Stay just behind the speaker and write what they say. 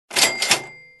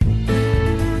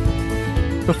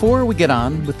Before we get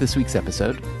on with this week's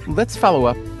episode, let's follow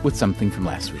up with something from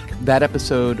last week. That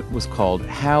episode was called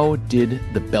How Did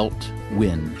the Belt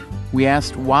Win? We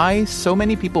asked why so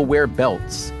many people wear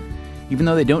belts, even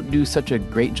though they don't do such a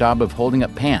great job of holding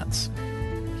up pants.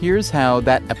 Here's how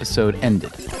that episode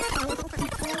ended.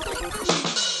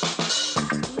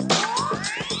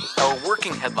 Our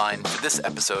working headline for this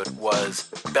episode was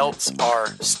Belts Are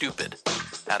Stupid.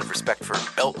 Out of respect for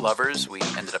belt lovers, we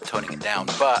ended up toning it down,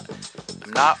 but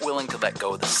I'm not willing to let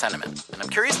go of the sentiment. And I'm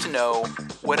curious to know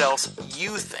what else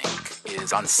you think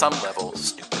is on some level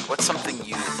stupid. What's something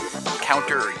you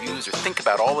encounter or use or think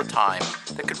about all the time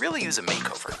that could really use a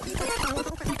makeover?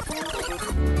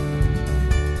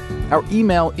 Our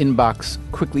email inbox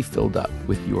quickly filled up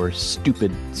with your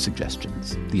stupid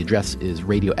suggestions. The address is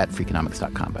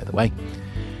radio@freakonomics.com, by the way.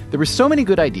 There were so many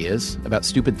good ideas about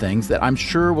stupid things that I'm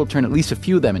sure we'll turn at least a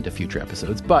few of them into future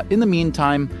episodes. But in the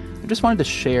meantime, I just wanted to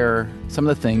share some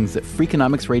of the things that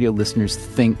Freakonomics Radio listeners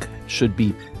think should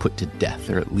be put to death,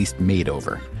 or at least made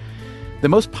over. The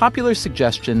most popular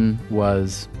suggestion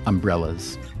was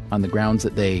umbrellas, on the grounds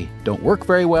that they don't work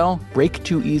very well, break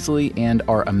too easily, and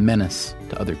are a menace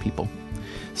to other people.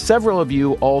 Several of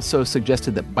you also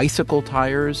suggested that bicycle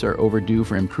tires are overdue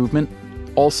for improvement.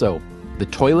 Also, the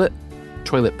toilet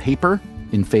paper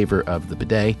in favor of the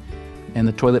bidet, and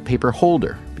the toilet paper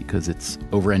holder because it's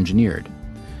over-engineered.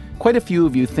 Quite a few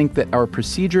of you think that our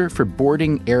procedure for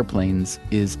boarding airplanes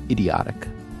is idiotic.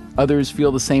 Others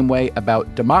feel the same way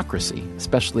about democracy,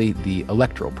 especially the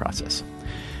electoral process.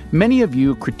 Many of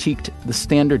you critiqued the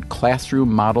standard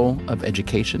classroom model of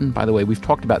education. By the way, we've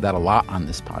talked about that a lot on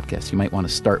this podcast. You might want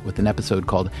to start with an episode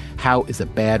called How is a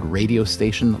Bad Radio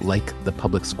Station Like the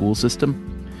Public School System?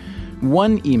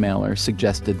 One emailer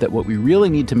suggested that what we really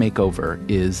need to make over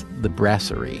is the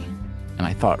brasserie. And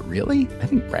I thought, really? I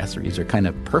think brasseries are kind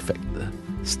of perfect. The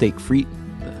steak frite,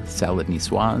 the salad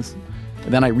niçoise.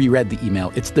 And then I reread the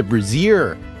email. It's the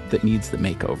brassiere that needs the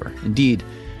makeover. Indeed,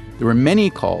 there were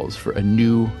many calls for a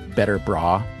new, better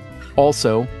bra.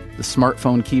 Also, the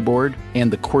smartphone keyboard and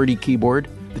the QWERTY keyboard,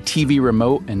 the TV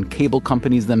remote and cable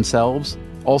companies themselves,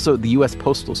 also the U.S.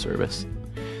 Postal Service.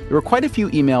 There were quite a few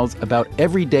emails about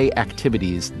everyday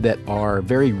activities that are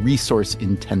very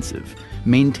resource-intensive.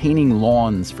 Maintaining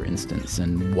lawns, for instance,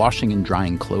 and washing and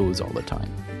drying clothes all the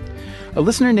time. A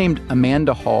listener named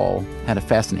Amanda Hall had a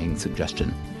fascinating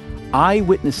suggestion.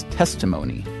 Eyewitness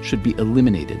testimony should be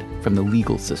eliminated from the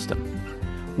legal system.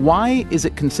 Why is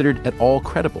it considered at all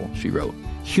credible, she wrote.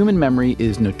 Human memory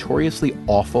is notoriously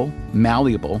awful,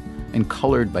 malleable, and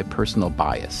colored by personal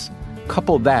bias.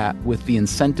 Couple that with the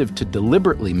incentive to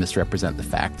deliberately misrepresent the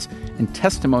facts, and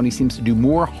testimony seems to do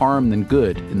more harm than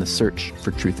good in the search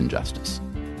for truth and justice.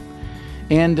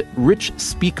 And Rich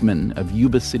Speakman of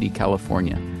Yuba City,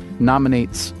 California,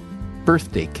 nominates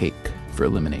birthday cake for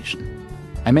elimination.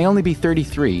 I may only be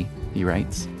 33, he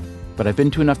writes, but I've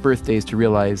been to enough birthdays to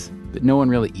realize that no one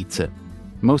really eats it.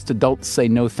 Most adults say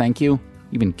no thank you.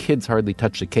 Even kids hardly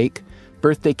touch the cake.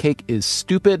 Birthday cake is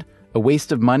stupid, a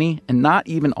waste of money, and not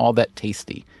even all that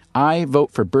tasty. I vote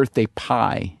for birthday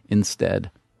pie instead.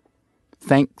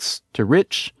 Thanks to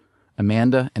Rich,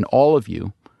 Amanda, and all of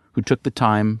you who took the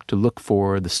time to look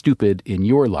for the stupid in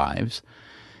your lives.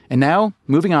 And now,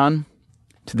 moving on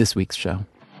to this week's show.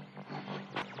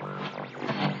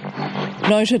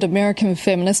 Noted American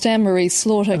feminist Anne-Marie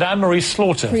Slaughter. And Anne-Marie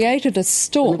Slaughter created a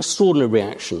storm. An extraordinary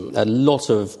reaction, a lot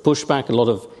of pushback, a lot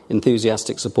of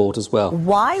enthusiastic support as well.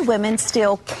 Why women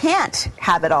still can't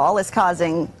have it all is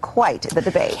causing quite the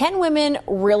debate. Can women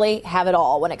really have it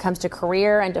all when it comes to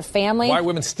career and to family? Why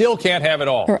women still can't have it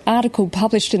all. Her article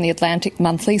published in the Atlantic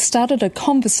Monthly started a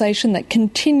conversation that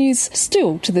continues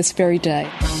still to this very day.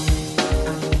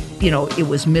 You know, it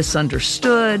was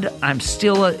misunderstood. I'm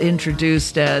still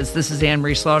introduced as, this is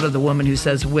Anne-Marie Slaughter, the woman who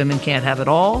says women can't have it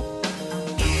all.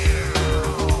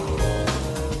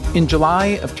 In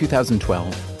July of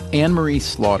 2012, Anne-Marie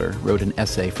Slaughter wrote an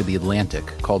essay for The Atlantic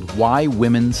called Why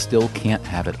Women Still Can't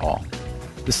Have It All.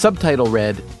 The subtitle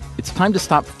read, "It's time to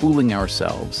stop fooling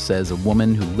ourselves," says a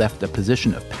woman who left a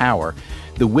position of power.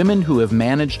 The women who have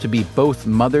managed to be both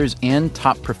mothers and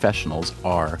top professionals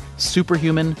are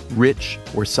superhuman, rich,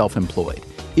 or self-employed.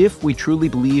 If we truly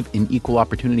believe in equal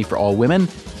opportunity for all women,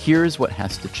 here's what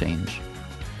has to change.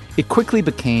 It quickly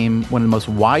became one of the most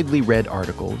widely read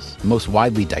articles, most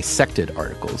widely dissected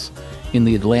articles, in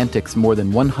The Atlantic's more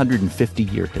than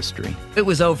 150-year history. It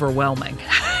was overwhelming.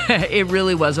 It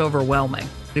really was overwhelming.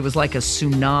 It was like a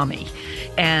tsunami.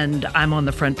 And I'm on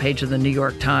the front page of the New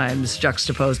York Times,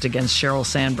 juxtaposed against Sheryl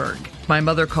Sandberg. My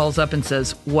mother calls up and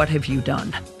says, "What have you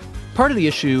done?" Part of the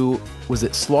issue was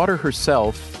that Slaughter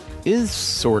herself is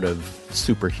sort of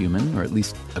superhuman, or at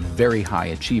least a very high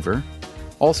achiever,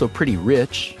 also pretty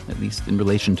rich, at least in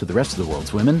relation to the rest of the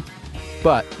world's women,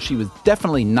 but she was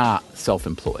definitely not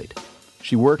self-employed.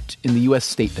 She worked in the U.S.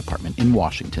 State Department in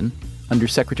Washington under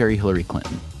Secretary Hillary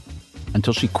Clinton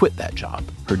until she quit that job,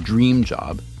 her dream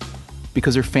job,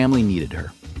 because her family needed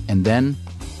her. And then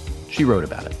she wrote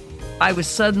about it. I was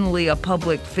suddenly a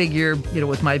public figure,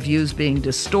 with my views being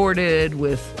distorted,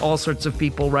 with all sorts of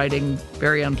people writing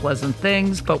very unpleasant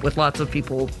things, but with lots of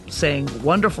people saying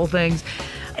wonderful things.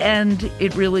 And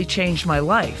it really changed my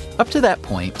life. Up to that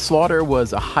point, Slaughter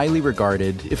was a highly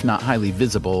regarded, if not highly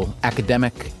visible,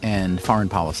 academic and foreign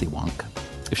policy wonk.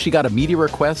 If she got a media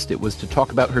request, it was to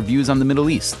talk about her views on the Middle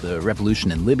East, the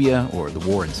revolution in Libya, or the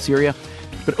war in Syria.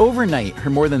 But overnight, her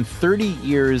more than 30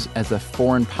 years as a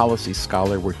foreign policy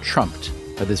scholar were trumped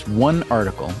by this one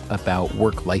article about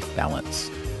work-life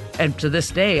balance. And to this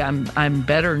day, I'm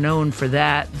better known for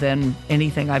that than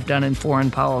anything I've done in foreign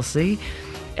policy.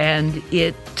 And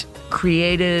it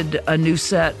created a new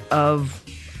set of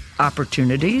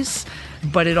opportunities,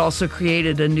 but it also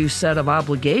created a new set of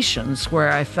obligations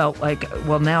where I felt like,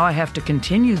 well, now I have to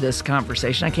continue this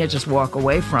conversation. I can't just walk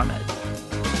away from it.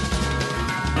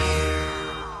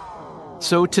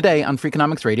 So today on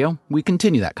Freakonomics Radio, we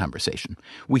continue that conversation.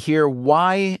 We hear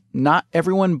why not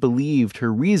everyone believed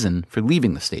her reason for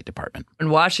leaving the State Department. In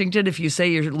Washington, if you say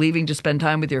you're leaving to spend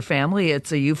time with your family,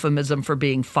 it's a euphemism for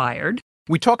being fired.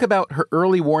 We talk about her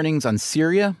early warnings on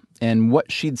Syria and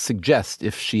what she'd suggest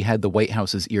if she had the White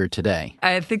House's ear today.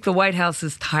 I think the White House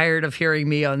is tired of hearing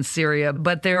me on Syria,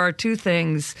 but there are two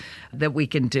things that we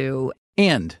can do.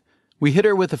 And we hit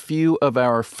her with a few of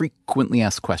our frequently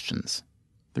asked questions.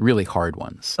 The really hard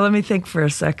ones. Let me think for a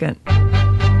second.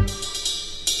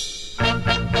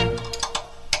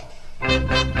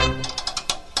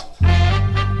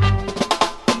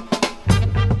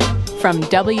 From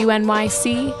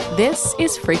WNYC, this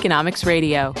is Freakonomics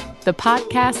Radio, the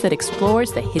podcast that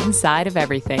explores the hidden side of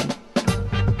everything.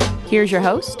 Here's your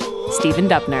host, Stephen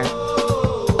Dubner.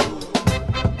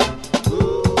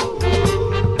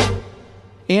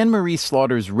 Anne-Marie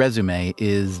Slaughter's resume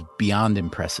is beyond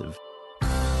impressive.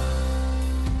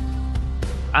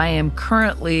 I am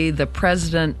currently the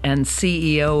president and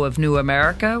CEO of New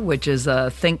America, which is a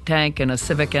think tank and a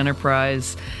civic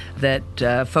enterprise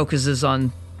that focuses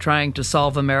on trying to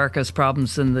solve America's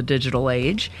problems in the digital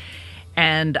age.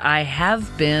 And I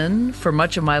have been, for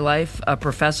much of my life, a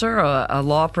professor, a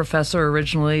law professor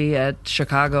originally at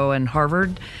Chicago and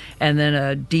Harvard, and then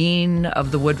a dean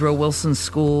of the Woodrow Wilson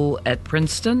School at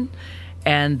Princeton.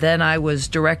 And then I was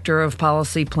director of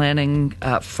policy planning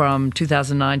from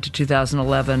 2009 to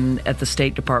 2011 at the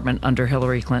State Department under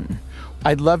Hillary Clinton.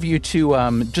 I'd love you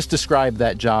to just describe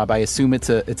that job. I assume it's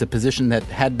a position that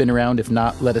had been around. If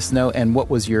not, let us know. And what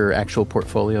was your actual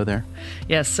portfolio there?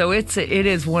 Yes, so it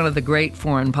is one of the great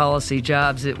foreign policy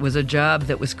jobs. It was a job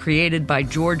that was created by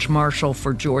George Marshall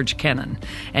for George Kennan.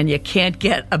 And you can't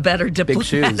get a better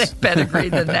diplomatic pedigree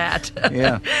than that.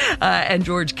 Yeah. And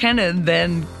George Kennan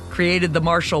then created the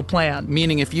Marshall Plan.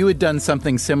 Meaning if you had done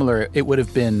something similar, it would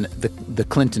have been the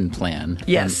Clinton Plan.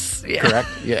 Yes. Correct?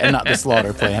 Yeah, and not the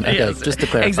Slaughter Plan. Okay, yes, just to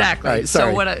clarify. Exactly. All right,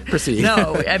 sorry. So proceed.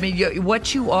 No, I mean,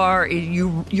 what you are,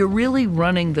 you're really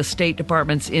running the State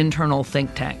Department's internal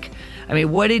think tank. I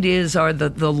mean, what it is are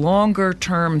the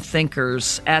longer-term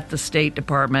thinkers at the State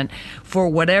Department for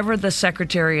whatever the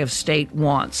Secretary of State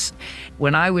wants.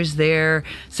 When I was there,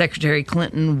 Secretary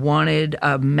Clinton wanted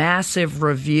a massive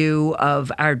review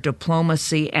of our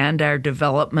diplomacy and our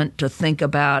development to think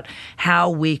about how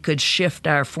we could shift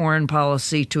our foreign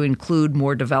policy to include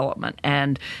more development.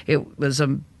 And it was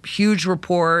a huge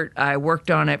report. I worked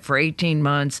on it for 18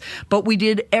 months, but we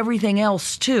did everything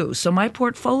else too. So my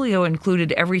portfolio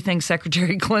included everything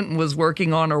Secretary Clinton was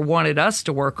working on or wanted us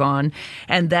to work on.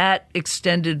 And that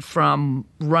extended from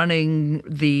running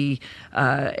the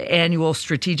annual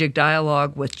strategic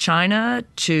dialogue with China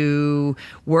to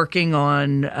working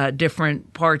on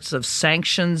different parts of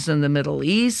sanctions in the Middle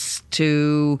East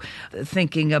to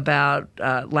thinking about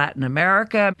Latin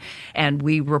America. And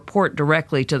we report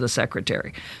directly to the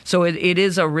Secretary. So it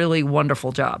is a really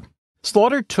wonderful job.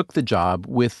 Slaughter took the job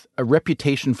with a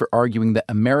reputation for arguing that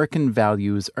American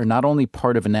values are not only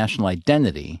part of a national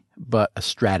identity, but a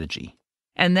strategy.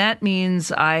 And that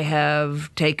means I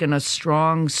have taken a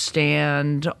strong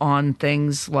stand on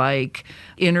things like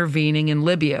intervening in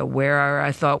Libya, where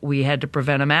I thought we had to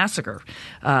prevent a massacre,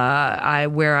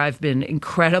 where I've been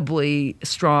incredibly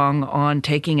strong on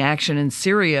taking action in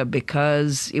Syria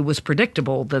because it was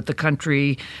predictable that the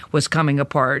country was coming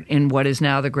apart in what is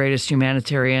now the greatest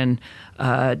humanitarian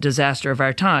disaster of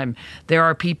our time. There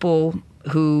are people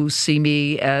who see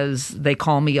me as, they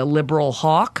call me a liberal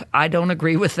hawk. I don't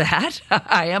agree with that.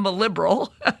 I am a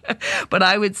liberal. But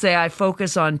I would say I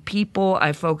focus on people,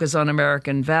 I focus on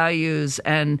American values,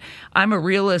 and I'm a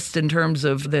realist in terms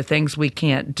of the things we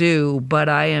can't do, but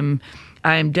I am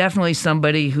definitely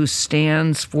somebody who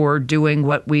stands for doing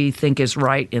what we think is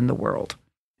right in the world.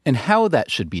 And how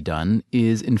that should be done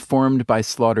is informed by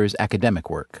Slaughter's academic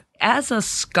work. As a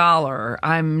scholar,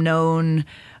 I'm known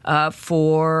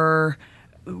for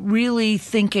really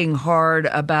thinking hard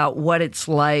about what it's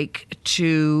like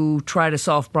to try to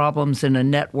solve problems in a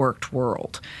networked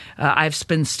world. I've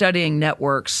been studying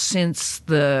networks since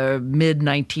the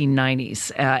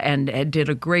mid-1990s and did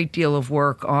a great deal of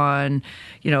work on,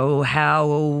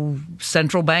 how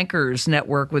central bankers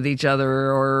network with each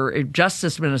other or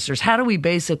justice ministers. How do we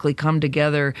basically come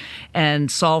together and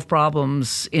solve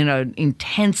problems in an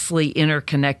intensely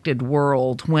interconnected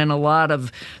world when a lot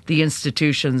of the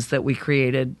institutions that we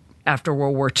created after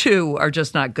World War II are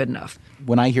just not good enough?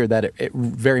 When I hear that, it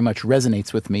very much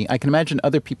resonates with me. I can imagine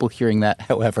other people hearing that,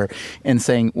 however, and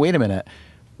saying, wait a minute,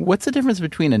 what's the difference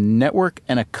between a network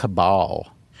and a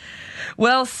cabal?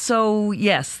 Well, so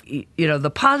yes,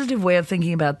 the positive way of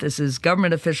thinking about this is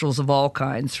government officials of all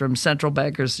kinds, from central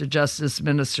bankers to justice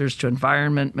ministers to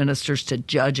environment ministers to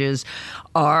judges,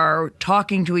 are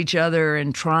talking to each other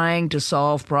and trying to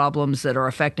solve problems that are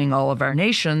affecting all of our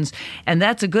nations. And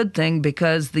that's a good thing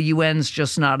because the UN's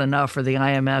just not enough or the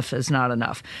IMF is not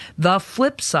enough. The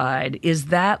flip side is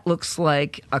that looks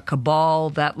like a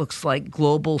cabal, that looks like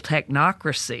global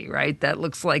technocracy, right? That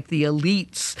looks like the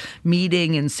elites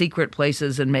meeting in secret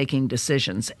places and making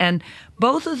decisions. And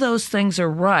both of those things are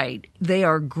right. They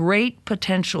are great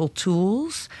potential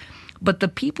tools, but the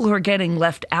people who are getting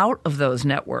left out of those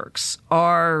networks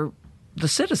are the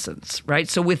citizens, right?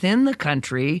 So within the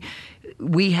country,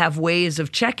 we have ways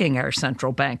of checking our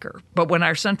central banker. But when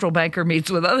our central banker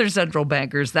meets with other central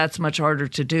bankers, that's much harder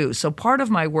to do. So part of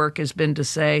my work has been to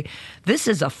say, this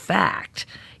is a fact.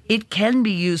 It can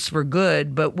be used for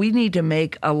good, but we need to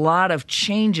make a lot of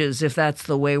changes if that's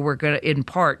the way we're going to, in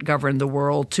part, govern the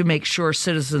world to make sure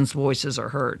citizens' voices are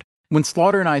heard. When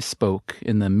Slaughter and I spoke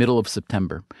in the middle of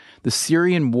September, the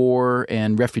Syrian war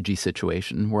and refugee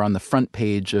situation were on the front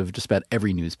page of just about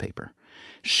every newspaper.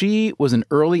 She was an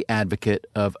early advocate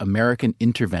of American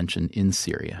intervention in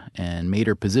Syria and made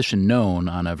her position known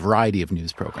on a variety of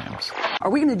news programs.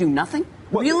 Are we going to do nothing?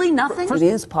 Really nothing? It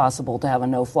is possible to have a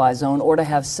no-fly zone or to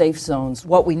have safe zones.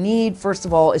 What we need, first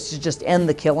of all, is to just end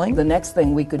the killing. The next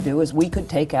thing we could do is we could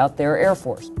take out their Air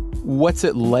Force. What's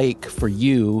it like for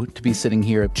you to be sitting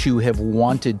here, to have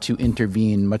wanted to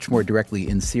intervene much more directly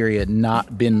in Syria,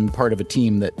 not been part of a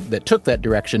team that took that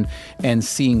direction, and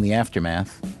seeing the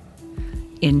aftermath?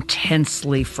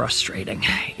 Intensely frustrating.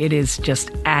 It is just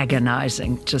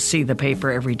agonizing to see the paper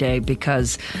every day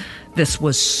because this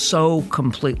was so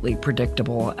completely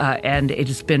predictable, and it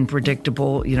has been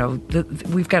predictable.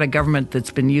 We've got a government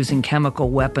that's been using chemical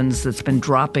weapons, that's been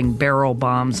dropping barrel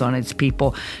bombs on its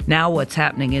people. Now what's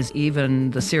happening is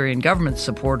even the Syrian government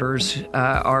supporters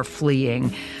are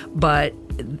fleeing. But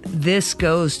this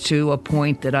goes to a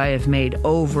point that I have made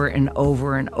over and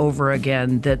over and over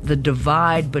again, that the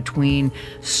divide between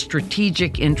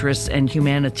strategic interests and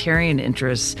humanitarian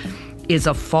interests is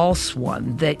a false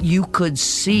one, that you could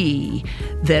see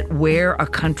that where a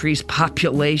country's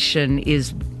population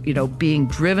is, being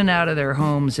driven out of their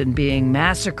homes and being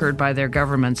massacred by their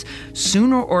governments,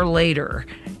 sooner or later,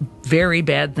 very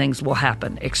bad things will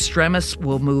happen. Extremists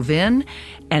will move in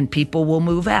and people will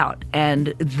move out.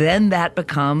 And then that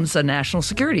becomes a national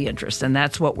security interest. And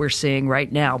that's what we're seeing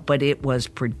right now. But it was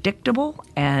predictable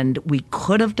and we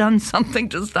could have done something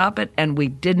to stop it and we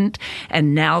didn't.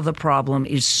 And now the problem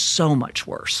is so much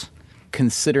worse.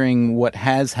 Considering what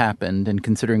has happened and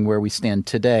considering where we stand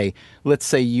today, let's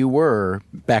say you were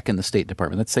back in the State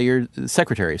Department. Let's say you're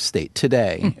Secretary of State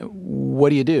today. What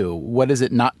do you do? What is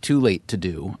it not too late to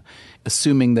do?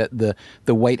 Assuming that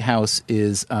the White House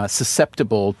is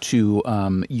susceptible to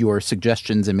your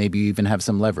suggestions and maybe you even have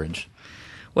some leverage.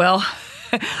 Well,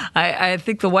 I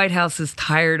think the White House is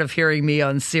tired of hearing me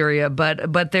on Syria,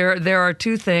 but there are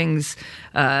two things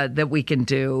that we can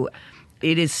do.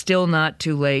 It is still not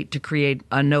too late to create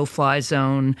a no-fly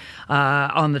zone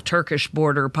on the Turkish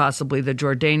border, possibly the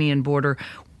Jordanian border.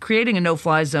 Creating a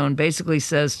no-fly zone basically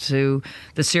says to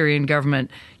the Syrian government,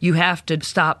 you have to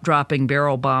stop dropping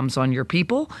barrel bombs on your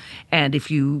people. And if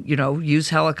you use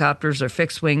helicopters or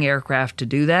fixed-wing aircraft to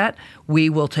do that, we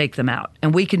will take them out.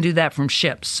 And we can do that from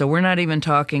ships. So we're not even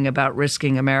talking about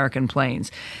risking American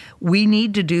planes. We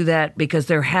need to do that because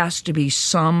there has to be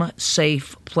some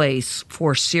safe place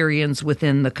for Syrians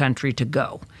within the country to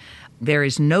go. There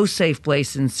is no safe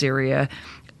place in Syria.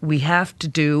 We have to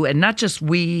do, and not just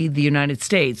we, the United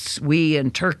States, we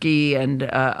and Turkey and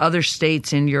other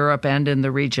states in Europe and in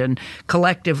the region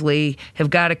collectively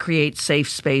have got to create safe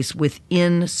space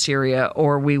within Syria,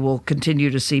 or we will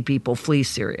continue to see people flee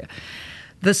Syria.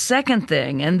 The second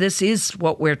thing, and this is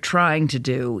what we're trying to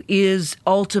do, is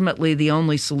ultimately the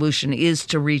only solution is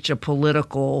to reach a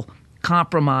political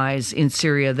compromise in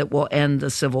Syria that will end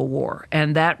the civil war.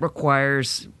 And that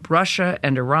requires Russia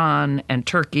and Iran and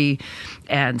Turkey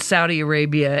and Saudi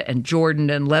Arabia and Jordan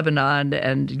and Lebanon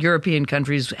and European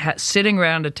countries sitting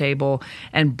around a table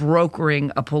and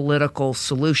brokering a political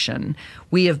solution.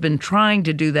 We have been trying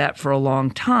to do that for a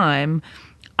long time.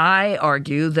 I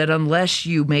argue that unless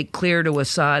you make clear to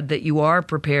Assad that you are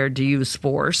prepared to use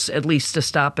force, at least to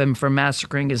stop him from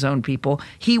massacring his own people,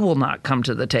 he will not come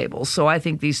to the table. So I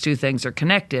think these two things are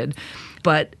connected.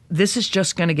 But this is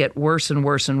just going to get worse and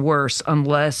worse and worse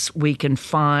unless we can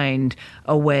find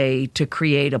a way to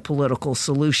create a political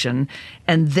solution.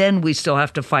 And then we still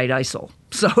have to fight ISIL.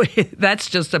 So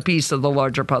that's just a piece of the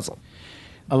larger puzzle.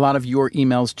 A lot of your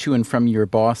emails to and from your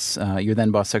boss, your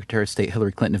then boss, Secretary of State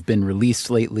Hillary Clinton, have been released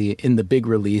lately in the big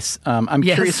release. I'm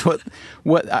curious what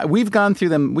we've gone through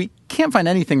them. We can't find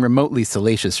anything remotely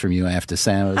salacious from you, I have to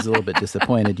say. I was a little bit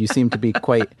disappointed. You seem to be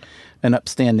quite an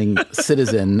upstanding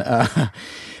citizen.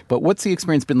 But what's the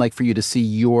experience been like for you to see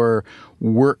your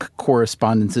work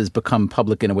correspondences become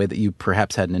public in a way that you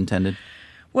perhaps hadn't intended?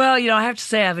 Well, I have to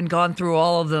say I haven't gone through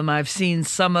all of them. I've seen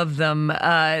some of them.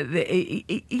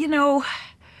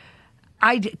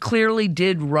 I clearly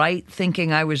did write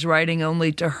thinking I was writing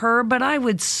only to her, but I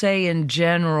would say in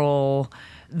general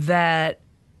that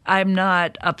I'm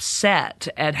not upset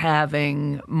at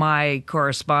having my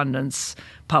correspondence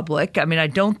public. I mean, I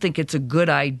don't think it's a good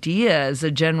idea as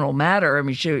a general matter. I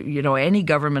mean, any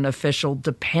government official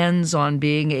depends on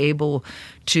being able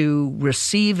to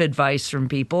receive advice from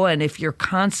people. And if you're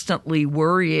constantly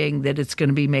worrying that it's going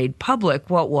to be made public,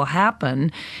 what will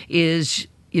happen is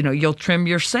you'll trim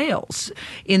your sails.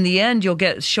 In the end,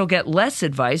 she'll get less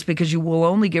advice because you will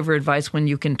only give her advice when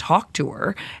you can talk to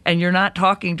her, and you're not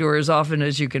talking to her as often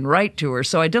as you can write to her.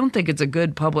 So I don't think it's a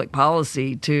good public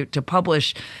policy to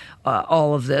publish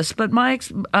all of this. But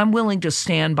I'm willing to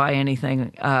stand by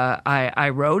anything I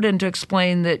wrote and to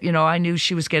explain that, I knew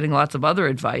she was getting lots of other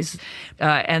advice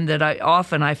and that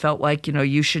I felt like,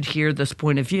 you should hear this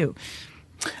point of view.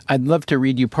 I'd love to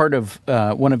read you part of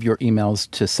one of your emails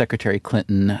to Secretary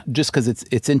Clinton, just because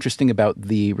it's interesting about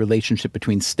the relationship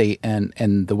between state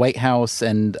and the White House,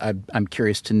 and I'm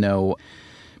curious to know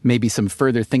maybe some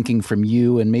further thinking from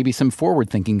you and maybe some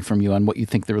forward thinking from you on what you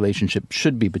think the relationship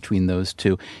should be between those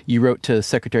two. You wrote to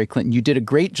Secretary Clinton, "You did a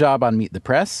great job on Meet the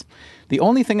Press. The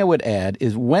only thing I would add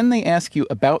is when they ask you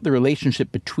about the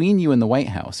relationship between you and the White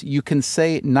House, you can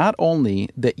say not only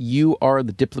that you are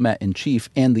the diplomat-in-chief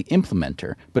and the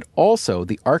implementer, but also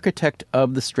the architect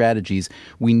of the strategies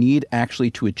we need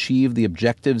actually to achieve the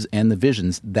objectives and the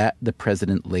visions that the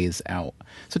president lays out."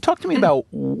 So talk to me about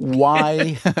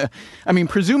why. I mean,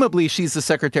 presumably she's the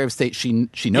Secretary of State.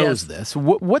 She knows this.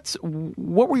 What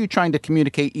were you trying to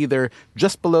communicate, either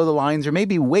just below the lines or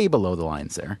maybe way below the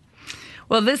lines there?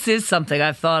 Well, this is something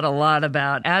I've thought a lot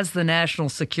about. As the National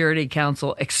Security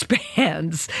Council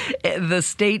expands, the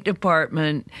State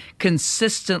Department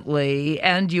consistently,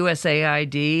 and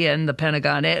USAID and the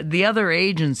Pentagon, the other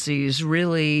agencies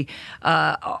really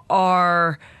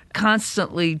are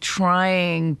constantly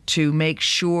trying to make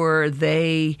sure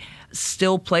they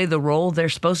still play the role they're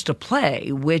supposed to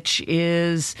play, which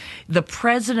is the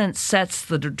president sets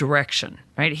the direction,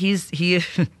 right? He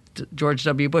George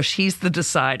W. Bush, he's the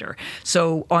decider.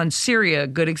 So on Syria,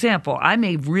 good example, I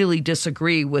may really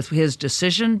disagree with his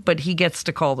decision, but he gets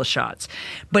to call the shots.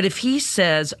 But if he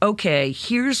says, okay,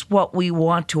 here's what we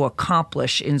want to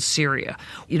accomplish in Syria.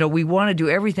 We want to do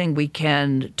everything we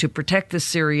can to protect the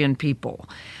Syrian people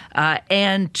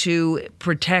and to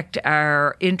protect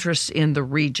our interests in the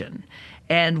region.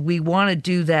 And we want to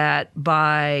do that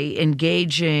by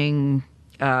engaging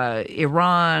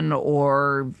Iran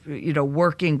or,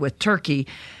 working with Turkey.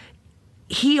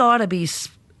 He ought to be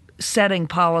setting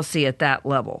policy at that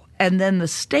level. And then the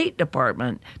State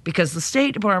Department, because the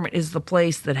State Department is the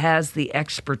place that has the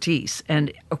expertise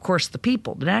and, of course, the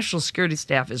people. The National Security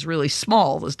Staff is really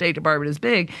small. The State Department is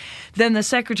big. Then the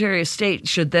Secretary of State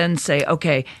should then say,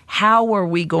 okay, how are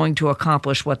we going to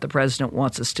accomplish what the president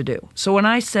wants us to do? So when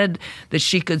I said that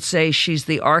she could say she's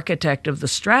the architect of the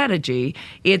strategy,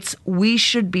 it's we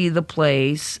should be the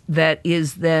place that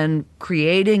is then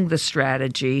creating the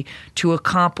strategy to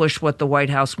accomplish what the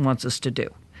White House wants us to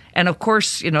do. And of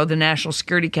course, the National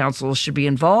Security Council should be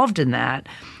involved in that.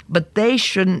 but they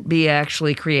shouldn't be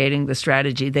actually creating the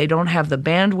strategy. They don't have the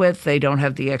bandwidth, they don't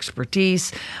have the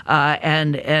expertise,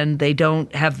 and they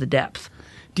don't have the depth.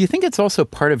 Do you think it's also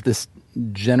part of this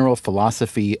general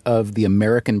philosophy of the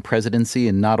American presidency,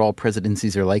 and not all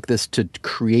presidencies are like this, to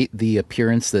create the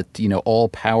appearance that, all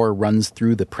power runs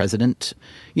through the president?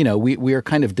 We are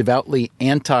kind of devoutly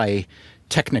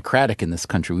anti-technocratic in this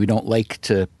country. We don't like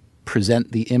to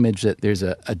present the image that there's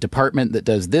a department that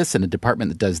does this and a department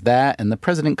that does that, and the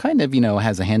president kind of,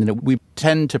 has a hand in it. We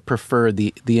tend to prefer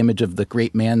the image of the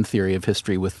great man theory of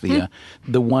history with the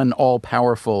one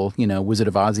all-powerful, Wizard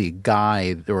of Oz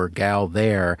guy or gal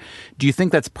there. Do you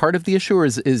think that's part of the issue, or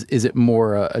is it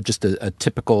more just a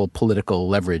typical political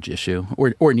leverage issue,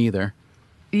 or neither?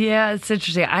 Yeah, it's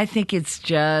interesting. I think it's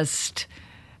just,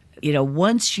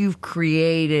 once you've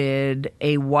created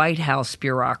a White House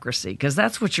bureaucracy, because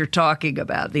that's what you're talking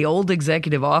about. The old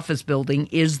executive office building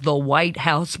is the White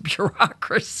House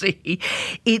bureaucracy.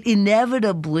 It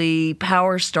inevitably,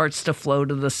 power starts to flow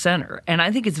to the center. And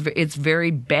I think it's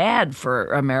very bad for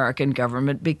American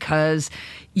government, because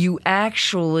you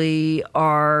actually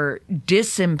are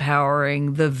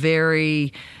disempowering the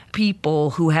very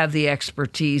people who have the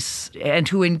expertise and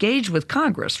who engage with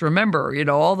Congress. Remember,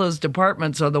 all those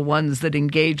departments are the ones that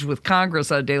engage with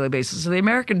Congress on a daily basis. So the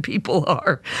American people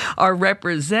are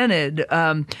represented.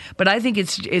 But I think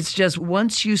it's just,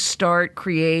 once you start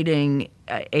creating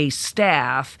a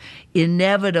staff,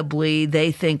 inevitably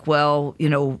they think, well,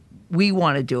 we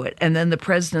want to do it. And then the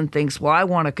president thinks, well, I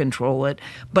want to control it.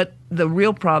 But the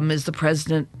real problem is the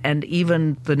president and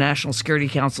even the National Security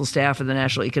Council staff and the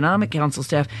National Economic Council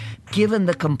staff, given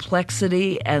the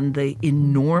complexity and the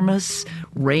enormous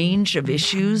range of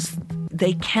issues,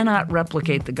 they cannot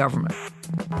replicate the government.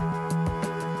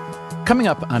 Coming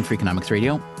up on Freakonomics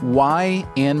Radio, why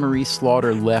Anne-Marie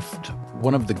Slaughter left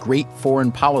one of the great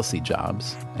foreign policy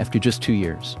jobs after just 2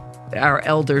 years. Our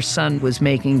elder son was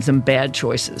making some bad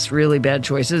choices, really bad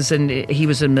choices, and he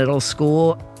was in middle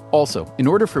school. Also, in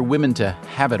order for women to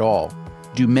have it all,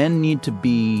 do men need to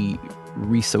be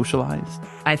re-socialized?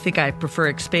 I think I prefer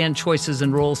expand choices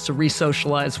and roles to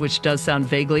re-socialize, which does sound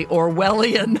vaguely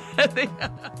Orwellian.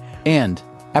 And,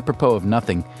 apropos of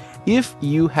nothing, if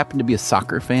you happen to be a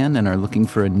soccer fan and are looking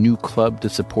for a new club to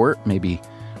support, maybe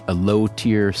a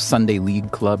low-tier Sunday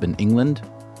league club in England,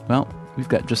 well, we've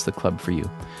got just the club for you.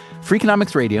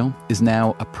 Freakonomics Radio is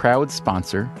now a proud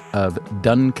sponsor of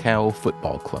Duncow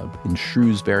Football Club in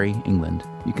Shrewsbury, England.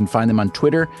 You can find them on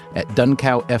Twitter at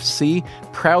DuncowFC,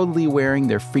 proudly wearing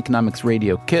their Freakonomics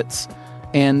Radio kits.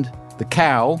 And the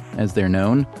Cow, as they're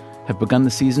known, have begun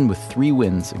the season with 3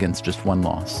 wins against just 1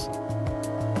 loss.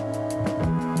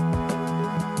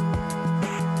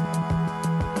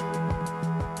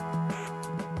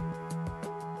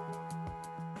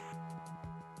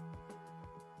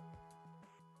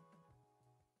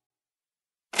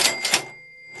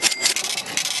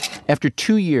 After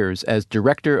 2 years as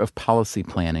Director of Policy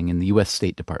Planning in the U.S.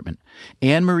 State Department,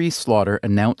 Anne-Marie Slaughter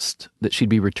announced that she'd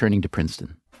be returning to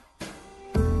Princeton.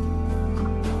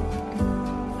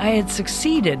 I had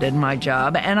succeeded in my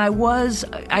job, and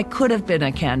I could have been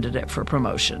a candidate for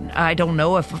promotion. I don't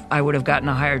know if I would have gotten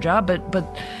a higher job,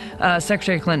 but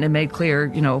Secretary Clinton had made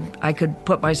clear, I could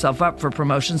put myself up for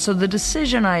promotion. So the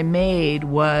decision I made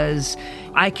was,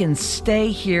 I can stay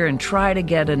here and try to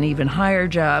get an even higher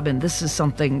job, and this is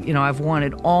something, I've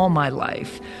wanted all my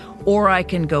life, or I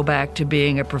can go back to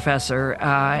being a professor,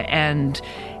 and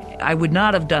I would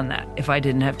not have done that if I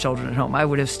didn't have children at home. I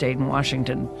would have stayed in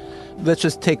Washington. Let's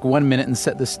just take 1 minute and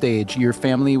set the stage. Your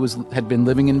family had been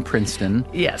living in Princeton.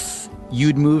 Yes.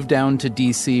 You'd moved down to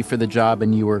D.C. for the job,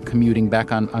 and you were commuting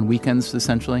back on weekends,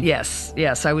 essentially? Yes.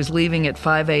 I was leaving at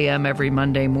 5 a.m. every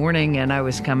Monday morning, and I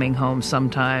was coming home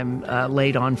sometime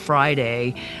late on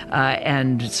Friday.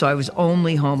 And so I was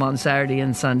only home on Saturday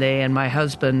and Sunday, and my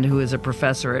husband, who is a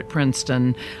professor at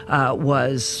Princeton,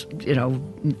 was,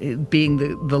 being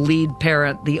the lead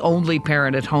parent, the only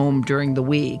parent at home during the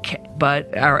week.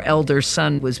 But our elder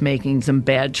son was making some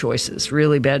bad choices,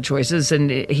 really bad choices, and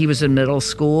he was in middle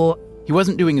school. He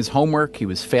wasn't doing his homework, he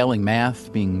was failing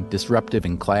math, being disruptive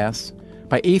in class.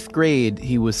 By 8th grade,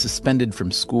 he was suspended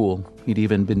from school. He'd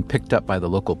even been picked up by the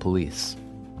local police.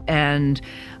 And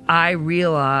I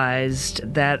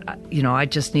realized that, I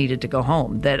just needed to go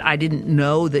home, that I didn't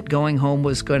know that going home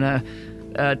was going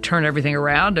to turn everything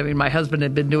around. I mean, my husband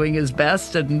had been doing his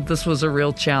best, and this was a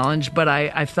real challenge, but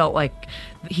I felt like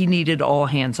He needed all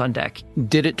hands on deck.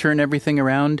 Did it turn everything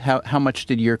around? How much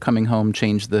did your coming home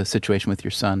change the situation with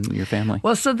your son, your family?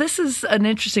 Well, so this is an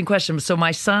interesting question. So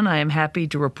my son, I am happy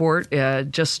to report,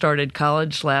 just started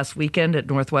college last weekend at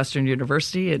Northwestern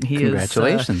University. And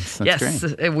Congratulations. That's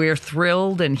great. We're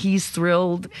thrilled and he's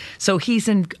thrilled. So he's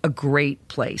in a great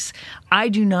place. I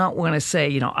do not want to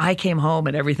say, I came home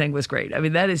and everything was great. I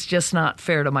mean, that is just not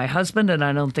fair to my husband, and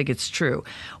I don't think it's true.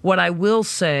 What I will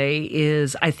say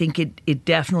is I think it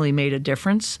definitely made a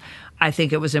difference. I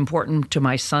think it was important to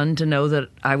my son to know that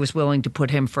I was willing to put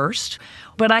him first.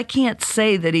 But I can't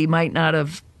say that he might not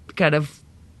have kind of,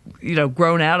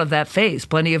 grown out of that phase.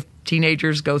 Plenty of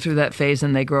teenagers go through that phase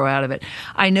and they grow out of it.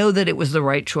 I know that it was the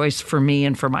right choice for me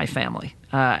and for my family.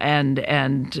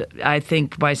 And I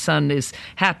think my son is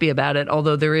happy about it,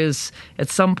 although there is, at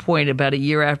some point about a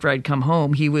year after I'd come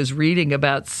home, he was reading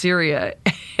about Syria,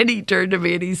 and he turned to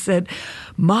me and he said,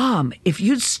 "Mom, if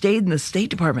you'd stayed in the State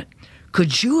Department,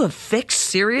 could you have fixed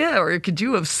Syria or could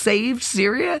you have saved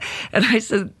Syria?" And I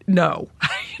said, no.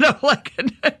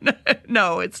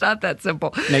 No, it's not that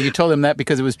simple. Now, you told him that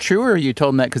because it was true, or you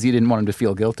told him that because you didn't want him to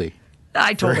feel guilty?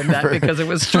 I told him that because it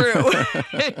was true.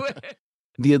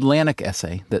 The Atlantic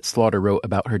essay that Slaughter wrote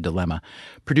about her dilemma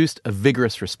produced a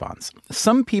vigorous response.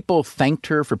 Some people thanked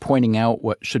her for pointing out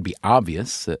what should be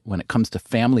obvious, that when it comes to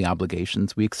family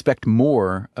obligations, we expect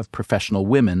more of professional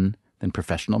women than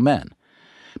professional men.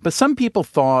 But some people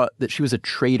thought that she was a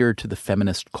traitor to the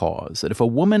feminist cause, that if a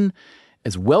woman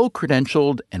as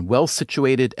well-credentialed and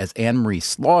well-situated as Anne-Marie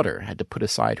Slaughter had to put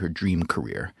aside her dream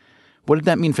career, what did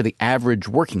that mean for the average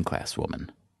working-class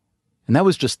woman? And that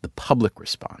was just the public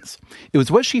response. It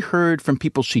was what she heard from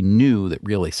people she knew that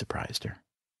really surprised her.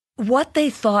 What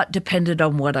they thought depended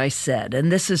on what I said,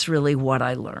 and this is really what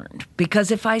I learned.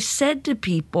 Because if I said to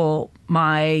people,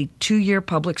 my 2-year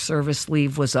public service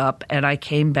leave was up and I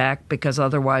came back because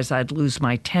otherwise I'd lose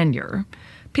my tenure,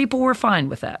 people were fine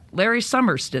with that. Larry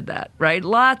Summers did that, right?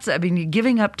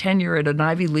 Giving up tenure at an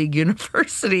Ivy League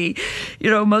university,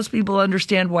 most people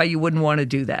understand why you wouldn't want to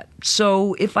do that.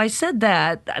 So if I said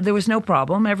that, there was no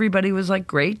problem. Everybody was like,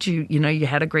 great, you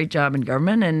had a great job in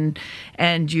government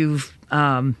and you've,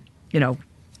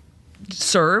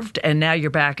 served, and now you're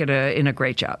back in a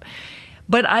great job.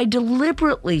 But I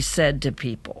deliberately said to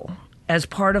people, as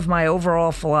part of my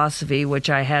overall philosophy, which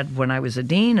I had when I was a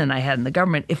dean and I had in the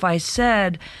government, if I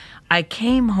said I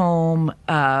came home,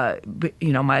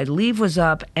 my leave was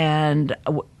up and,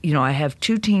 I have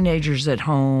 2 teenagers at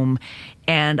home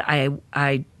and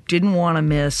I didn't want to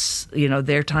miss,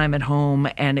 their time at home,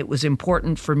 and it was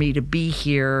important for me to be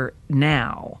here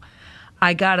now,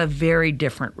 I got a very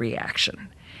different reaction.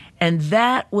 And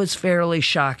that was fairly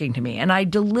shocking to me. And I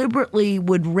deliberately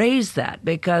would raise that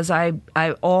because I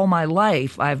all my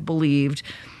life I've believed,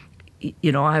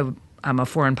 I'm a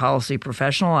foreign policy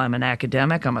professional, I'm an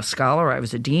academic, I'm a scholar, I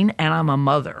was a dean, and I'm a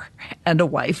mother and a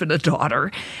wife and a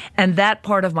daughter. And that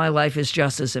part of my life is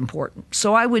just as important.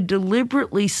 So I would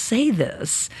deliberately say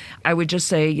this. I would just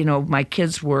say, my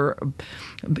kids were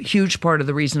a huge part of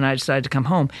the reason I decided to come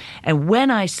home. And when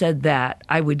I said that,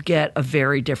 I would get a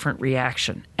very different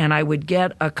reaction. And I would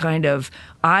get a kind of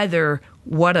either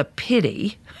what a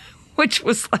pity, which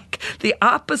was like the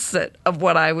opposite of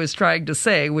what I was trying to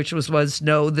say, which was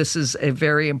no, this is a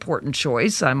very important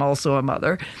choice. I'm also a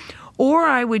mother. Or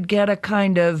I would get a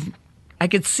kind of, I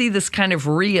could see this kind of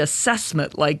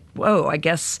reassessment, like, whoa, I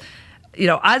guess,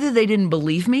 either they didn't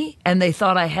believe me and they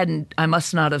thought I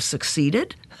must not have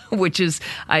succeeded, which is,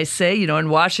 I say, in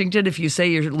Washington, if you say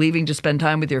you're leaving to spend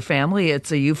time with your family,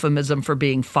 it's a euphemism for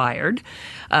being fired.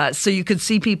 So you could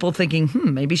see people thinking,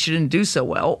 maybe she didn't do so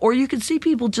well. Or you could see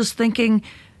people just thinking,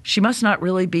 she must not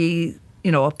really be,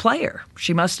 a player.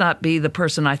 She must not be the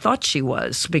person I thought she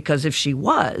was, because if she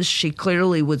was, she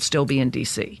clearly would still be in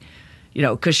D.C.,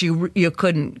 because you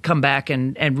couldn't come back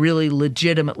and really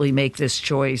legitimately make this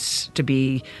choice to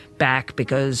be back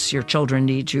because your children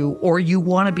need you, or you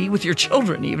want to be with your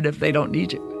children even if they don't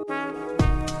need you.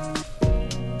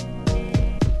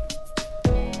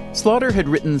 Slaughter had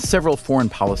written several foreign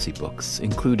policy books,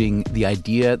 including The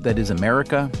Idea That Is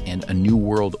America and A New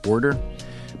World Order.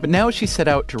 But now she set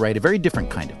out to write a very different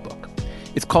kind of book.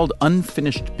 It's called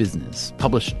Unfinished Business,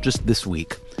 published just this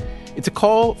week. It's a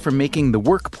call for making the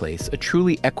workplace a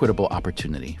truly equitable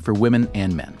opportunity for women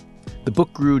and men. The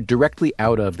book grew directly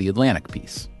out of the Atlantic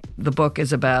piece. The book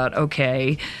is about,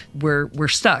 okay, we're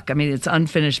stuck. It's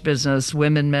unfinished business,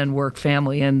 women, men, work,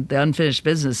 family, and the unfinished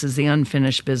business is the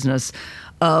unfinished business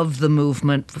of the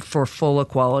movement for full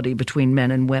equality between men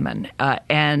and women.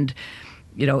 And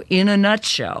in a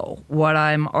nutshell, what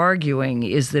I'm arguing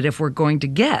is that if we're going to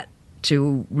get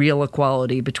to real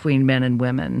equality between men and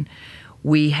women,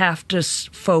 we have to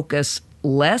focus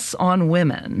less on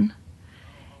women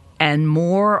and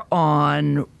more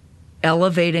on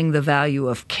elevating the value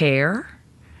of care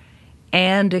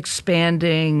and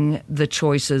expanding the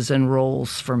choices and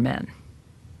roles for men.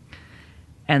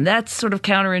 And that's sort of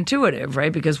counterintuitive,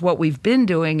 right? Because what we've been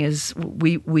doing is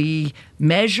we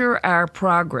measure our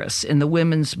progress in the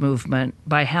women's movement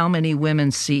by how many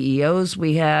women CEOs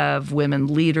we have, women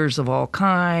leaders of all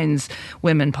kinds,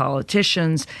 women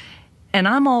politicians. And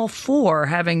I'm all for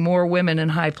having more women in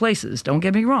high places. Don't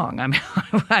get me wrong.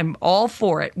 I'm all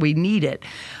for it. We need it.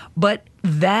 But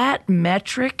that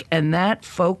metric and that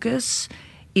focus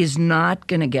is not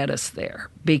going to get us there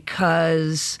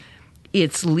because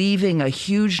it's leaving a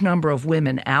huge number of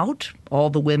women out, all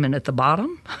the women at the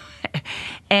bottom,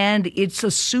 and it's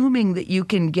assuming that you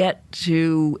can get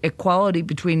to equality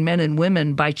between men and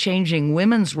women by changing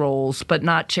women's roles but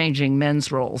not changing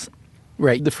men's roles.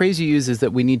 Right. The phrase you use is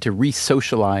that we need to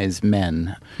re-socialize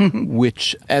men,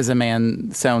 which as a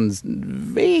man sounds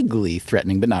vaguely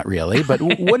threatening, but not really. But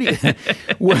what do you,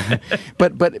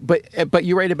 but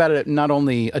you're right about it. Not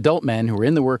only adult men who are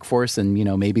in the workforce and, you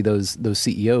know, maybe those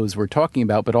CEOs we're talking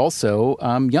about, but also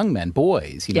young men,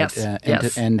 boys, you know,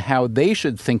 yes. And how they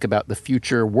should think about the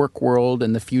future work world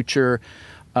and the future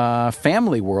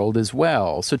family world as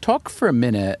well. So talk for a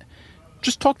minute.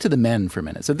 Just talk to the men for a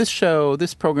minute. So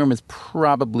this program is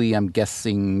probably, I'm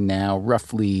guessing now,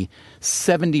 roughly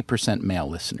 70% male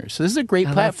listeners. So this is a great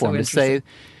platform to say,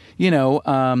 you know,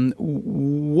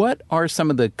 what are some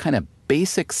of the kind of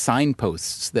basic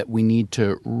signposts that we need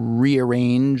to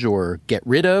rearrange or get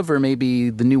rid of, or maybe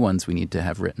the new ones we need to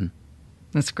have written?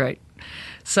 That's great.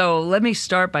 So let me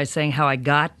start by saying how I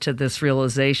got to this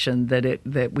realization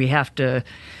that we have to.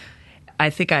 I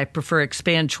think I prefer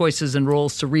expand choices and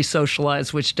roles to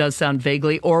re-socialize, which does sound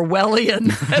vaguely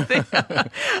Orwellian.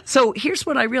 So here's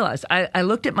what I realized. I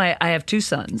looked at I have two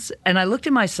sons, and I looked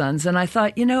at my sons and I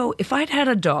thought, you know, if I'd had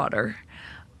a daughter,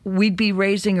 we'd be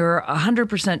raising her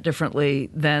 100%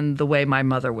 differently than the way my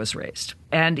mother was raised,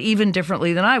 and even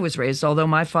differently than I was raised, although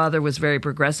my father was very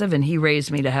progressive and he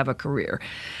raised me to have a career.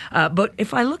 But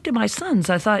if I looked at my sons,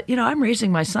 I thought, you know, I'm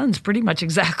raising my sons pretty much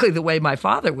exactly the way my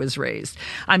father was raised.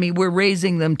 I mean, we're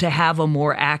raising them to have a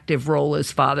more active role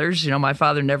as fathers. You know, my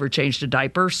father never changed a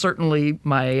diaper. Certainly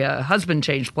my husband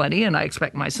changed plenty, and I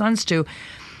expect my sons to.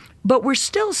 But we're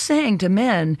still saying to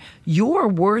men, your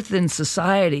worth in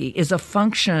society is a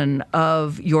function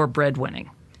of your breadwinning.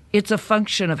 It's a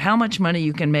function of how much money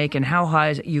you can make and how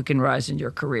high you can rise in your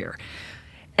career.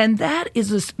 And that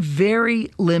is a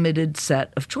very limited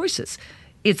set of choices.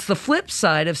 It's the flip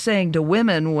side of saying to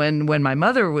women when my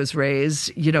mother was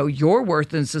raised, you know, your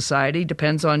worth in society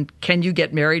depends on can you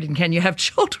get married and can you have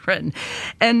children?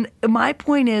 And my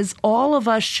point is all of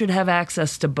us should have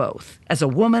access to both. As a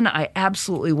woman, I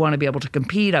absolutely want to be able to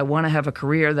compete. I want to have a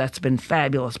career. That's been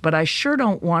fabulous. But I sure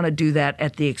don't want to do that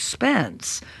at the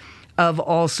expense of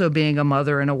also being a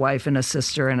mother and a wife and a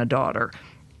sister and a daughter.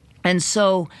 And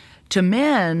so to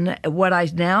men, what I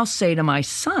now say to my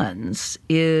sons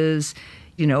is,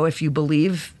 you know, if you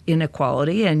believe in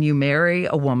equality and you marry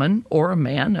a woman or a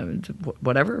man,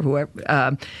 whatever, whoever,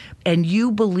 and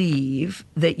you believe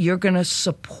that you're going to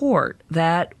support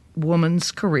that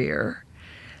woman's career,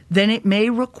 then it may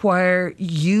require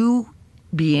you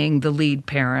being the lead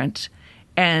parent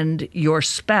and your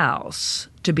spouse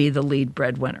to be the lead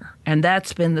breadwinner. And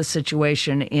that's been the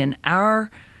situation in our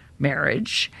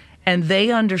marriage. And they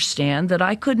understand that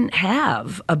I couldn't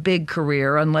have a big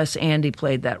career unless Andy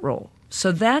played that role.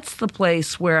 So that's the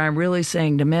place where I'm really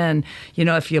saying to men, you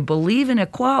know, if you believe in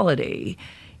equality,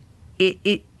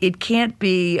 it can't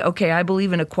be, okay, I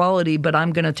believe in equality, but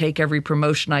I'm going to take every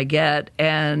promotion I get.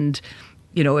 And,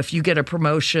 you know, if you get a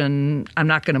promotion, I'm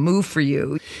not going to move for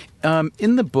you.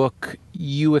 In the book,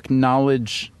 you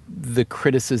acknowledge the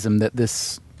criticism that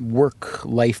this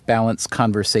work-life balance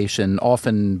conversation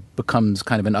often becomes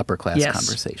kind of an upper-class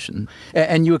conversation.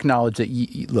 And you acknowledge that,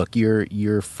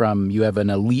 you have an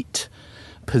elite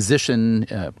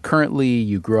position currently.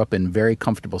 You grew up in very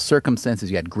comfortable circumstances.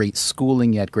 You had great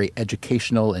schooling. You had great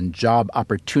educational and job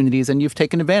opportunities, and you've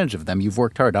taken advantage of them. You've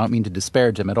worked hard. I don't mean to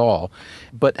disparage them at all.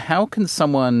 But how can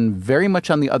someone very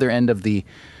much on the other end of the,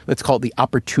 let's call it the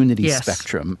opportunity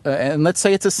spectrum, and let's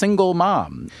say it's a single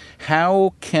mom,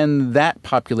 how can that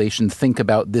population think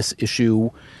about this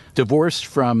issue divorced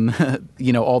from,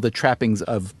 you know, all the trappings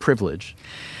of privilege?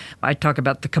 I talk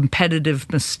about the competitive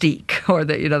mystique or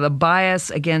the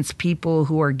bias against people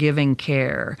who are giving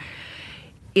care.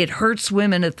 It hurts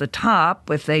women at the top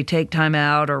if they take time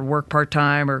out or work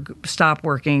part-time or stop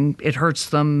working. It hurts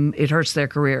them. It hurts their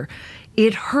career.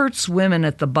 It hurts women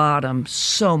at the bottom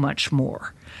so much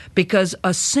more because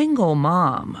a single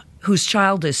mom whose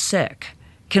child is sick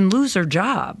can lose her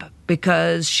job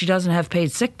because she doesn't have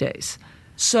paid sick days.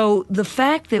 So the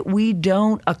fact that we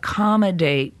don't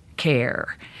accommodate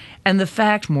care, and the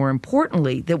fact, more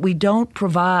importantly, that we don't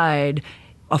provide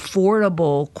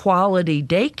affordable, quality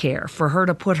daycare for her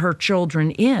to put her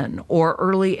children in, or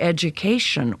early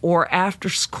education, or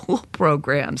after-school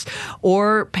programs,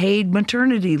 or paid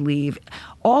maternity leave,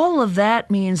 all of that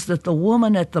means that the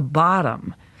woman at the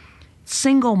bottom,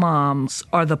 single moms,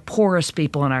 are the poorest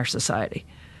people in our society.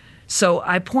 So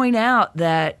I point out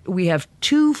that we have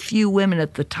too few women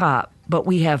at the top, but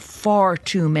we have far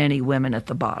too many women at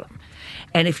the bottom.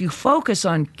 And if you focus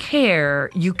on care,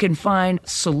 you can find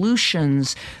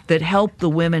solutions that help the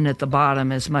women at the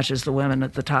bottom as much as the women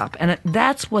at the top. And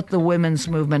that's what the women's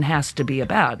movement has to be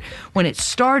about. When it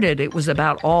started, it was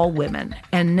about all women.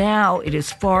 And now it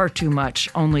is far too much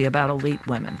only about elite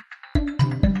women.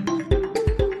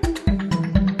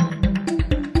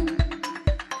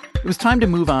 It was time to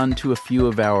move on to a few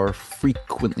of our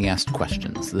frequently asked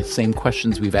questions, the same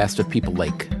questions we've asked of people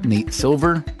like Nate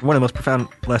Silver. One of the most profound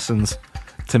lessons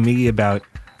to me about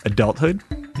adulthood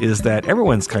is that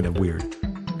everyone's kind of weird.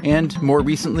 And more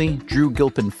recently, Drew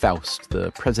Gilpin Faust,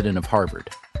 the president of Harvard.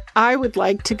 I would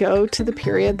like to go to the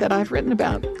period that I've written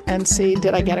about and see,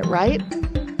 did I get it right?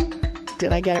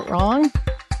 Did I get it wrong?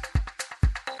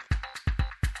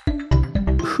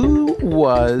 Who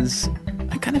was...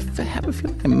 I kind of have a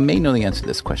feeling I may know the answer to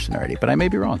this question already, but I may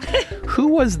be wrong. Who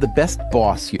was the best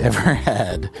boss you ever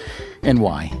had, and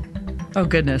why? Oh,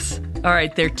 goodness. All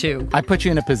right, there too. I put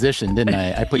you in a position, didn't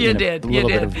I? I put you in a little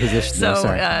bit of a position.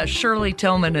 So Shirley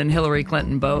Tillman and Hillary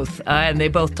Clinton both, and they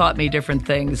both taught me different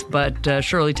things, but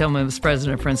Shirley Tillman was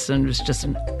president of Princeton, was just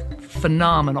a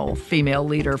phenomenal female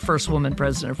leader, first woman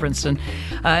president of Princeton.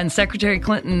 And Secretary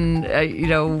Clinton,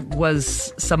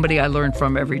 was somebody I learned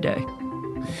from every day.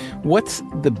 What's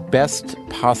the best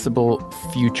possible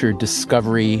future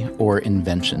discovery or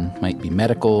invention? Might be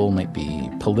medical, might be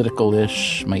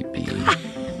political-ish, might be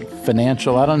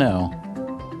financial, I don't know.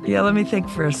 Yeah, let me think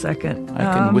for a second.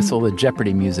 I can whistle the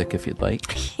Jeopardy music if you'd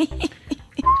like.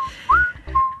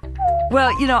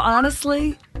 Well,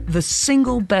 honestly, the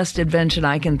single best invention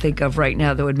I can think of right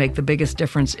now that would make the biggest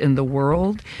difference in the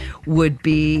world would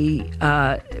be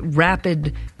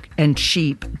rapid and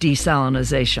cheap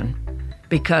desalination.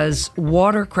 Because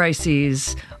water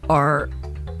crises are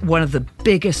one of the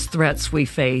biggest threats we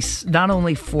face, not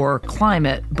only for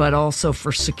climate, but also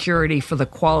for security, for the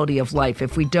quality of life.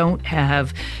 If we don't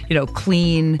have,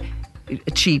 clean,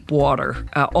 cheap water,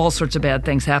 all sorts of bad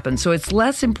things happen. So it's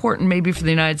less important maybe for the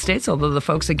United States, although the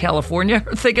folks in California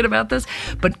are thinking about this.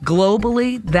 But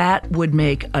globally, that would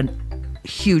make a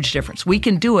huge difference. We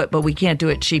can do it, but we can't do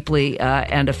it cheaply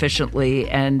and efficiently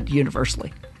and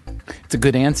universally. It's a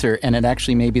good answer, and it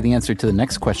actually may be the answer to the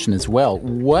next question as well.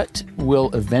 What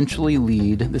will eventually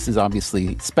lead, this is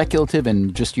obviously speculative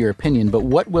and just your opinion, but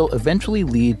what will eventually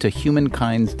lead to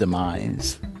humankind's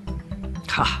demise?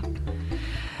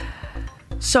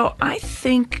 So I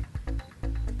think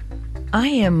I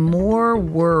am more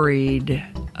worried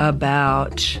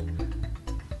about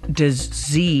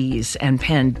disease and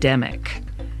pandemic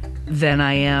than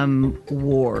I am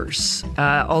wars,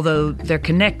 although they're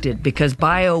connected because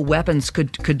bioweapons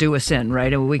could do us in,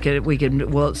 right? And we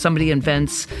could. Somebody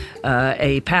invents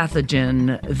a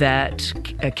pathogen that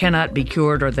cannot be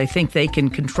cured, or they think they can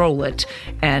control it,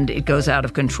 and it goes out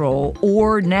of control,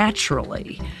 or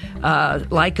naturally.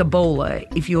 Like Ebola,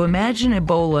 if you imagine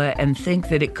Ebola and think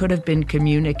that it could have been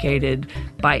communicated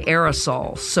by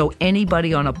aerosol, so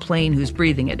anybody on a plane who's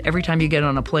breathing it, every time you get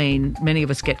on a plane, many of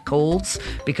us get colds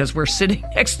because we're sitting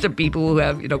next to people who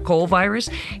have, cold virus.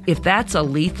 If that's a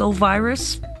lethal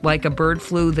virus, like a bird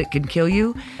flu that can kill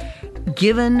you,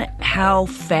 given how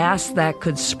fast that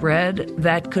could spread,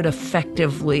 that could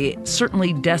effectively,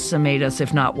 certainly decimate us,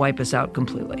 if not wipe us out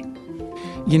completely.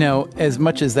 As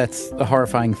much as that's a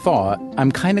horrifying thought,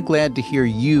 I'm kind of glad to hear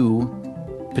you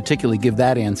particularly give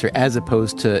that answer as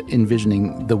opposed to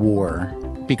envisioning the war,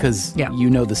 because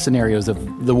the scenarios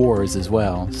of the wars as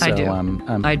well. So,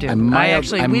 I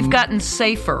do. We've gotten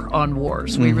safer on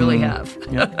wars. We really have.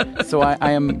 Yeah. So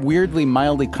I am weirdly,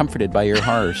 mildly comforted by your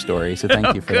horror story. So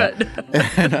thank you for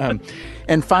that.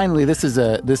 And finally, this is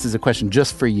a question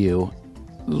just for you.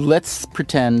 Let's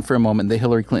pretend for a moment that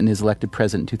Hillary Clinton is elected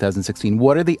president in 2016.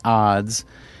 What are the odds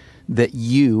that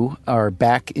you are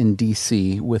back in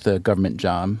D.C. with a government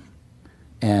job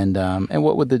And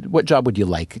what job would you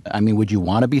like? I mean, would you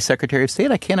want to be Secretary of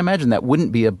State? I can't imagine that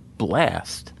wouldn't be a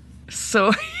blast.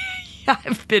 So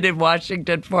I've been in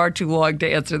Washington far too long to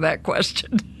answer that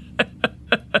question.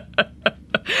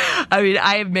 I mean,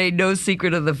 I have made no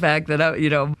secret of the fact that,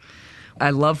 I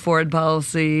love foreign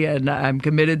policy and I'm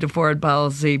committed to foreign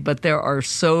policy, but there are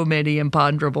so many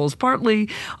imponderables, partly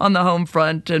on the home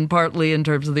front and partly in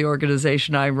terms of the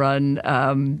organization I run.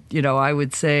 I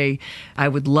would say I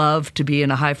would love to be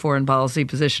in a high foreign policy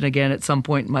position again at some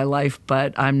point in my life,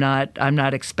 but I'm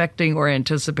not expecting or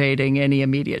anticipating any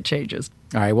immediate changes.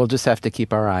 All right, we'll just have to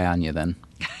keep our eye on you then.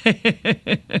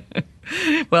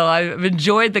 Well, I've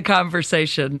enjoyed the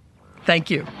conversation.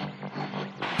 Thank you.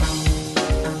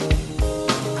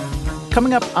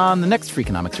 Coming up on the next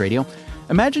Freakonomics Radio,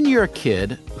 imagine you're a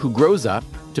kid who grows up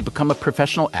to become a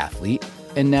professional athlete,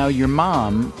 and now your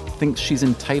mom thinks she's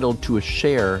entitled to a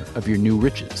share of your new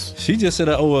riches. She just said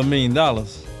I owe $1 million.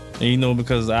 And,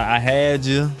 because I had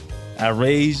you, I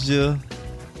raised you.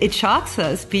 It shocks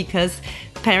us because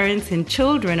parents and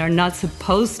children are not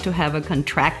supposed to have a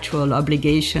contractual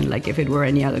obligation like if it were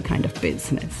any other kind of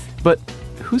business. But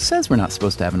who says we're not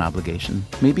supposed to have an obligation?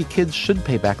 Maybe kids should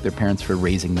pay back their parents for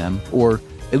raising them, or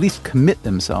at least commit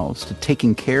themselves to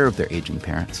taking care of their aging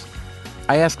parents.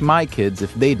 I asked my kids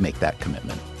if they'd make that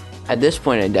commitment. At this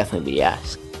point, I'd definitely be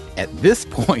yes. At this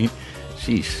point?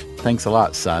 Sheesh. Thanks a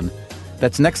lot, son.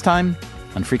 That's next time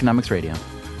on Freakonomics Radio.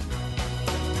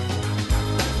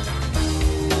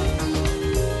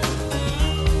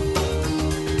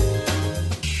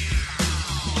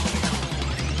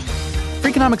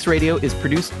 Freakonomics Radio is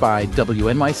produced by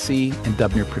WNYC and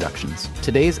Dubner Productions.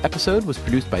 Today's episode was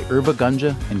produced by Irva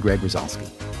Gunja and Greg Rosalsky.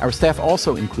 Our staff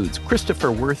also includes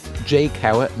Christopher Worth, Jay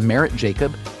Cowett, Merritt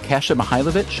Jacob, Kasia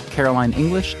Mihailovich, Caroline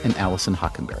English, and Allison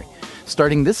Hockenberry.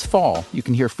 Starting this fall, you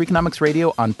can hear Freakonomics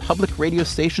Radio on public radio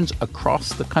stations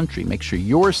across the country. Make sure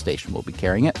your station will be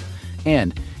carrying it.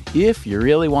 And if you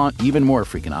really want even more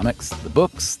Freakonomics, the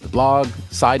books, the blog,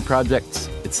 side projects,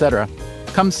 etc.,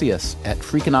 come see us at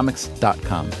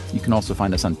Freakonomics.com. You can also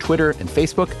find us on Twitter and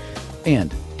Facebook.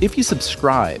 And if you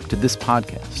subscribe to this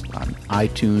podcast on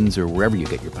iTunes or wherever you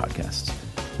get your podcasts,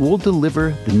 we'll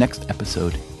deliver the next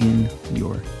episode in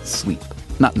your sleep.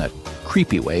 Not in a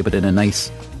creepy way, but in a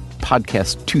nice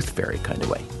podcast tooth fairy kind of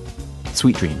way.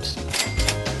 Sweet dreams.